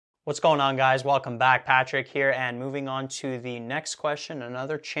What's going on, guys? Welcome back. Patrick here, and moving on to the next question,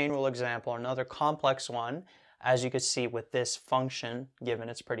 another chain rule example, another complex one. As you can see with this function given,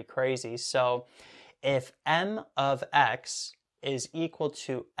 it's pretty crazy. So if m of x is equal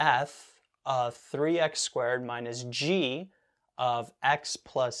to f of 3x squared minus g of x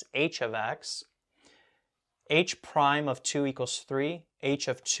plus h of x, h prime of 2 equals 3, h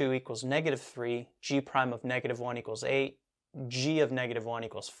of 2 equals negative 3, g prime of negative 1 equals 8, g of negative 1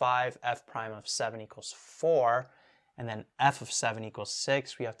 equals 5, f prime of 7 equals 4, and then f of 7 equals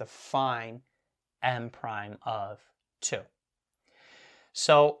 6, we have to find m prime of 2.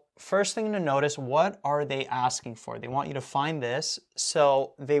 So first thing to notice, what are they asking for? They want you to find this.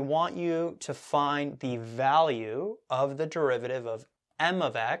 So they want you to find the value of the derivative of m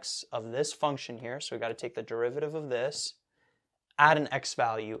of x of this function here. So we got to take the derivative of this at an x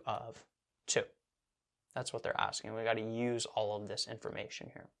value of 2. That's what they're asking. We got to use all of this information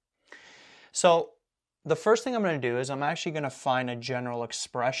here. So the first thing I'm going to do is I'm actually going to find a general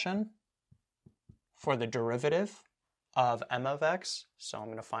expression for the derivative of m of x. So I'm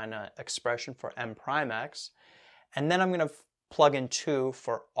going to find an expression for m prime x, and then I'm going to plug in 2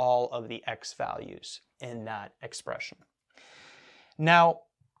 for all of the x values in that expression. Now,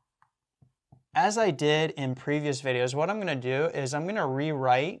 as I did in previous videos, what I'm going to do is I'm going to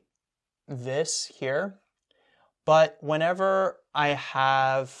rewrite this here, but whenever I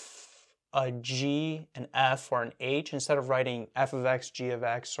have a g, an f, or an h, instead of writing f of x, g of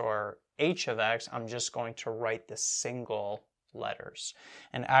x, or h of x, I'm just going to write the single letters.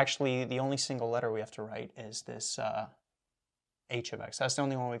 And actually, the only single letter we have to write is this h of x. That's the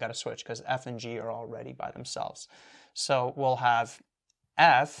only one we got to switch because f and g are already by themselves. So we'll have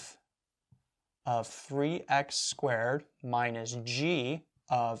f of 3x squared minus g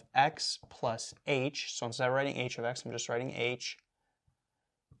of x plus h. So instead of writing h of x, I'm just writing h.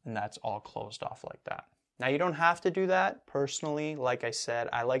 And that's all closed off like that. Now you don't have to do that. Personally, like I said,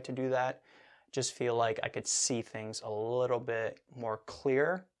 I like to do that. Just feel like I could see things a little bit more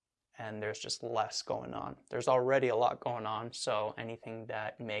clear and there's just less going on. There's already a lot going on, so anything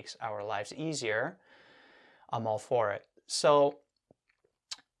that makes our lives easier, I'm all for it. So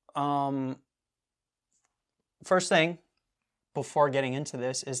first thing before getting into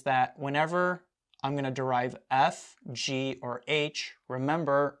this is that whenever I'm going to derive f, g, or h,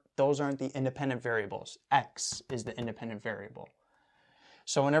 remember those aren't the independent variables. X is the independent variable.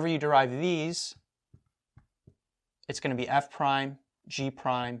 So whenever you derive these, it's going to be f prime, g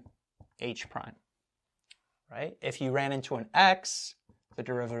prime, h prime, right? If you ran into an x, the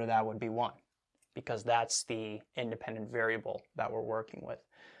derivative of that would be 1 because that's the independent variable that we're working with.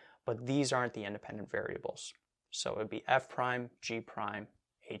 But these aren't the independent variables. So it would be f prime, g prime,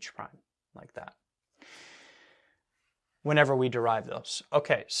 h prime, like that, whenever we derive those.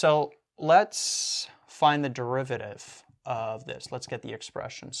 Okay, so let's find the derivative of this. Let's get the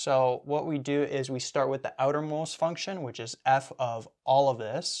expression. So what we do is we start with the outermost function, which is f of all of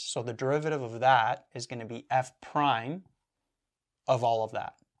this. So the derivative of that is going to be f prime of all of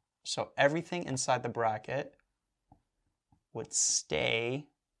that. So everything inside the bracket would stay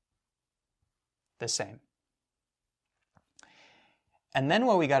the same. And then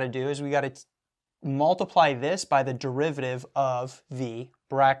what we got to do is we got to multiply this by the derivative of the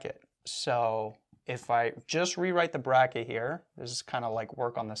bracket. So if I just rewrite the bracket here, this is kind of like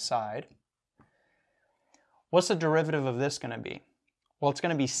work on the side. What's the derivative of this going to be? Well, it's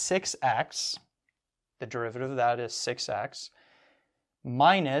going to be 6x. The derivative of that is 6x.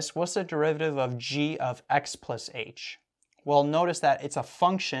 Minus, what's the derivative of g of x plus h? Well, notice that it's a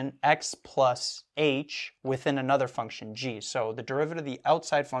function x plus h within another function g. So the derivative of the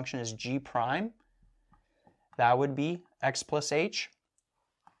outside function is g prime. That would be x plus h.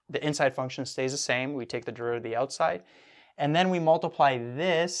 The inside function stays the same. We take the derivative of the outside. And then we multiply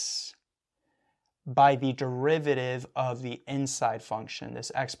this by the derivative of the inside function,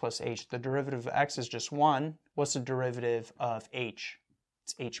 this x plus h. The derivative of x is just 1. What's the derivative of h?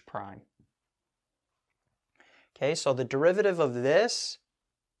 It's h prime. Okay, so the derivative of this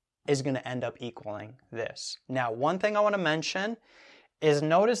is going to end up equaling this. Now, one thing I want to mention is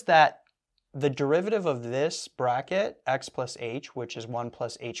notice that the derivative of this bracket, x plus h, which is 1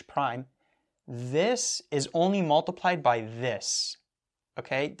 plus h prime, this is only multiplied by this.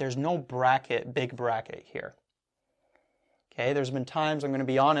 Okay, there's no bracket, big bracket here. Okay, there's been times, I'm going to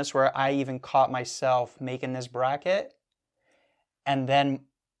be honest, where I even caught myself making this bracket and then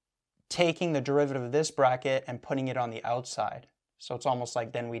taking the derivative of this bracket and putting it on the outside. So it's almost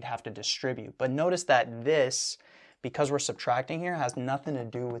like then we'd have to distribute. But notice that this, because we're subtracting here, has nothing to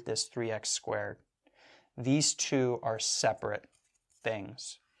do with this 3x squared. These two are separate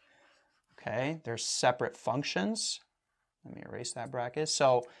things. Okay, they're separate functions. Let me erase that bracket.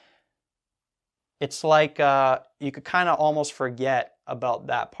 So it's like you could kind of almost forget about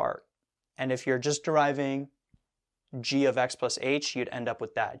that part. And if you're just deriving g of x plus h, you'd end up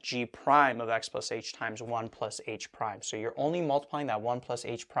with that, g prime of x plus h times 1 plus h prime. So you're only multiplying that 1 plus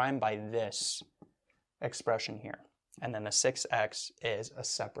h prime by this expression here. And then the 6x is a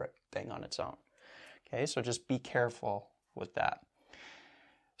separate thing on its own. Okay, so just be careful with that.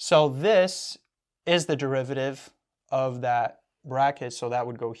 So this is the derivative of that bracket, so that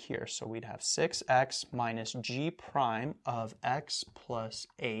would go here. So we'd have 6x minus g prime of x plus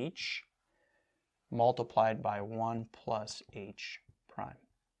h multiplied by 1 plus h prime.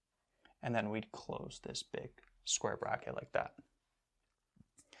 And then we'd close this big square bracket like that.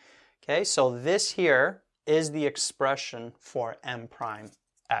 Okay, so this here is the expression for m prime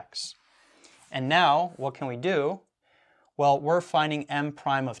x. And now, what can we do? Well, we're finding m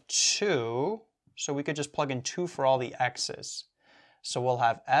prime of 2, so we could just plug in 2 for all the x's. So we'll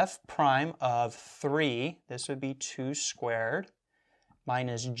have f prime of 3, this would be 2 squared,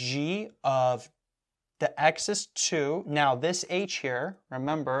 minus g of the x is 2. Now this h here,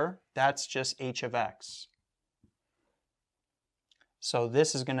 remember, that's just h of x. So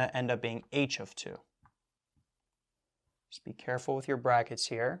this is going to end up being h of 2. Just be careful with your brackets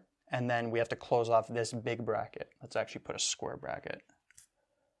here. And then we have to close off this big bracket. Let's actually put a square bracket.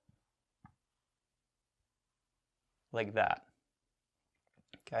 Like that.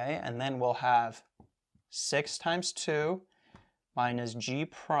 Okay, and then we'll have 6 times 2 minus g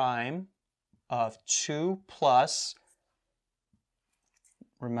prime of 2 plus,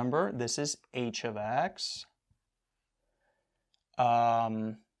 remember, this is h of x.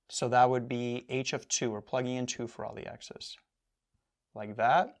 So that would be h of 2. We're plugging in 2 for all the x's. Like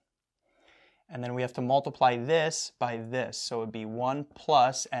that. And then we have to multiply this by this. So it would be 1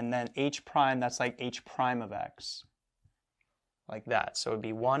 plus, and then h prime, that's like h prime of x. Like that. So it would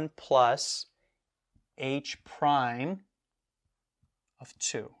be 1 plus h prime of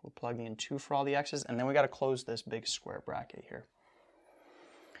 2. We're plugging in 2 for all the x's, and then we got to close this big square bracket here.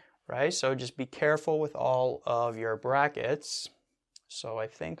 Right? So just be careful with all of your brackets. So I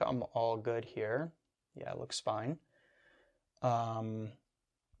think I'm all good here. Yeah, it looks fine.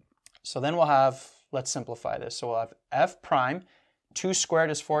 So then we'll have, let's simplify this. So we'll have f prime, 2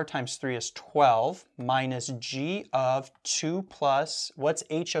 squared is 4 times 3 is 12, minus g of 2 plus, what's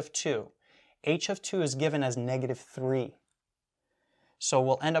h of 2? H of 2 is given as negative 3. So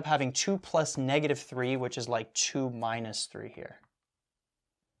we'll end up having 2 plus negative 3, which is like 2 minus 3 here.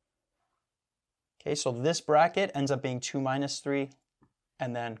 Okay, so this bracket ends up being 2 minus 3,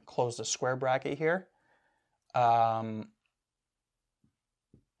 and then close the square bracket here.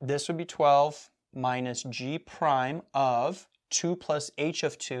 This would be 12 minus g prime of 2 plus h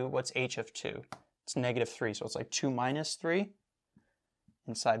of 2. What's h of 2? It's negative 3, so it's like 2 minus 3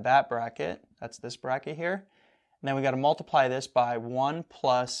 inside that bracket. That's this bracket here. And then we got to multiply this by 1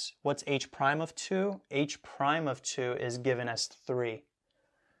 plus, what's h prime of 2? H prime of 2 is given as 3.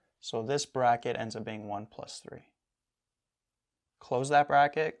 So this bracket ends up being 1 plus 3. Close that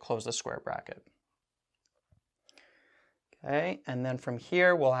bracket, close the square bracket. Okay, and then from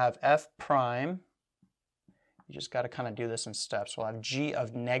here we'll have f prime. You just got to kind of do this in steps. We'll have g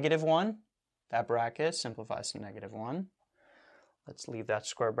of negative 1. That bracket simplifies to negative 1. Let's leave that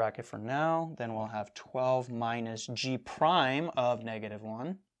square bracket for now. Then we'll have 12 minus g prime of negative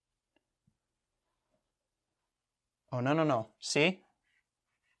 1. Oh, no. See?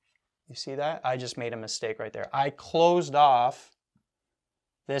 You see that? I just made a mistake right there. I closed off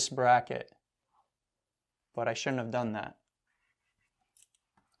this bracket, but I shouldn't have done that.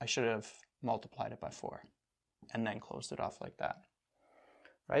 I should have multiplied it by 4 and then closed it off like that.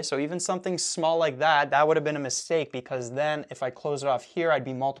 Right? So even something small like that, that would have been a mistake, because then if I close it off here, I'd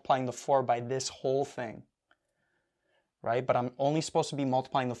be multiplying the 4 by this whole thing. Right? But I'm only supposed to be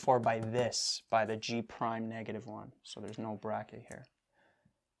multiplying the 4 by this, by the g prime negative 1. So there's no bracket here.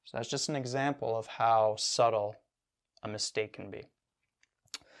 So that's just an example of how subtle a mistake can be.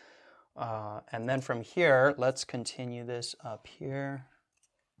 And then from here, let's continue this up here.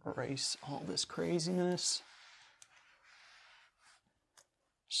 Erase all this craziness.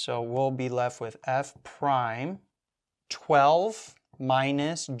 So we'll be left with f prime 12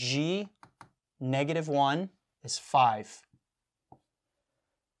 minus g negative 1 is 5.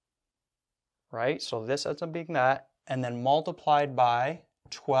 Right? So this ends up being that. And then multiplied by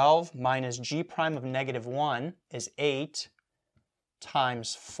 12 minus g prime of negative 1 is 8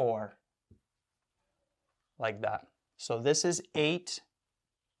 times 4. Like that. So this is 8.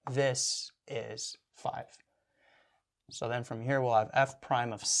 This is 5. So then from here we'll have f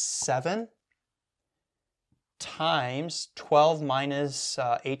prime of 7 times 12 minus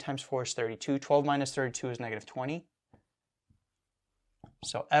 8 times 4 is 32. 12 minus 32 is negative 20.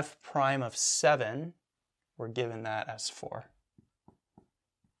 So f prime of 7, we're given that as 4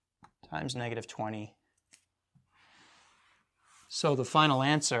 times negative 20. So the final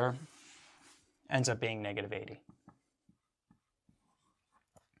answer ends up being negative 80.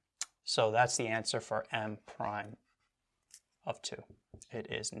 So that's the answer for m prime of 2.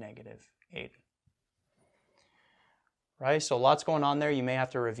 It is negative 80. Right, so lots going on there. You may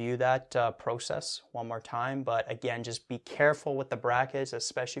have to review that process one more time, but again, just be careful with the brackets,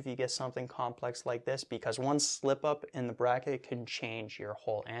 especially if you get something complex like this, because one slip up in the bracket can change your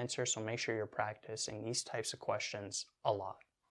whole answer. So make sure you're practicing these types of questions a lot.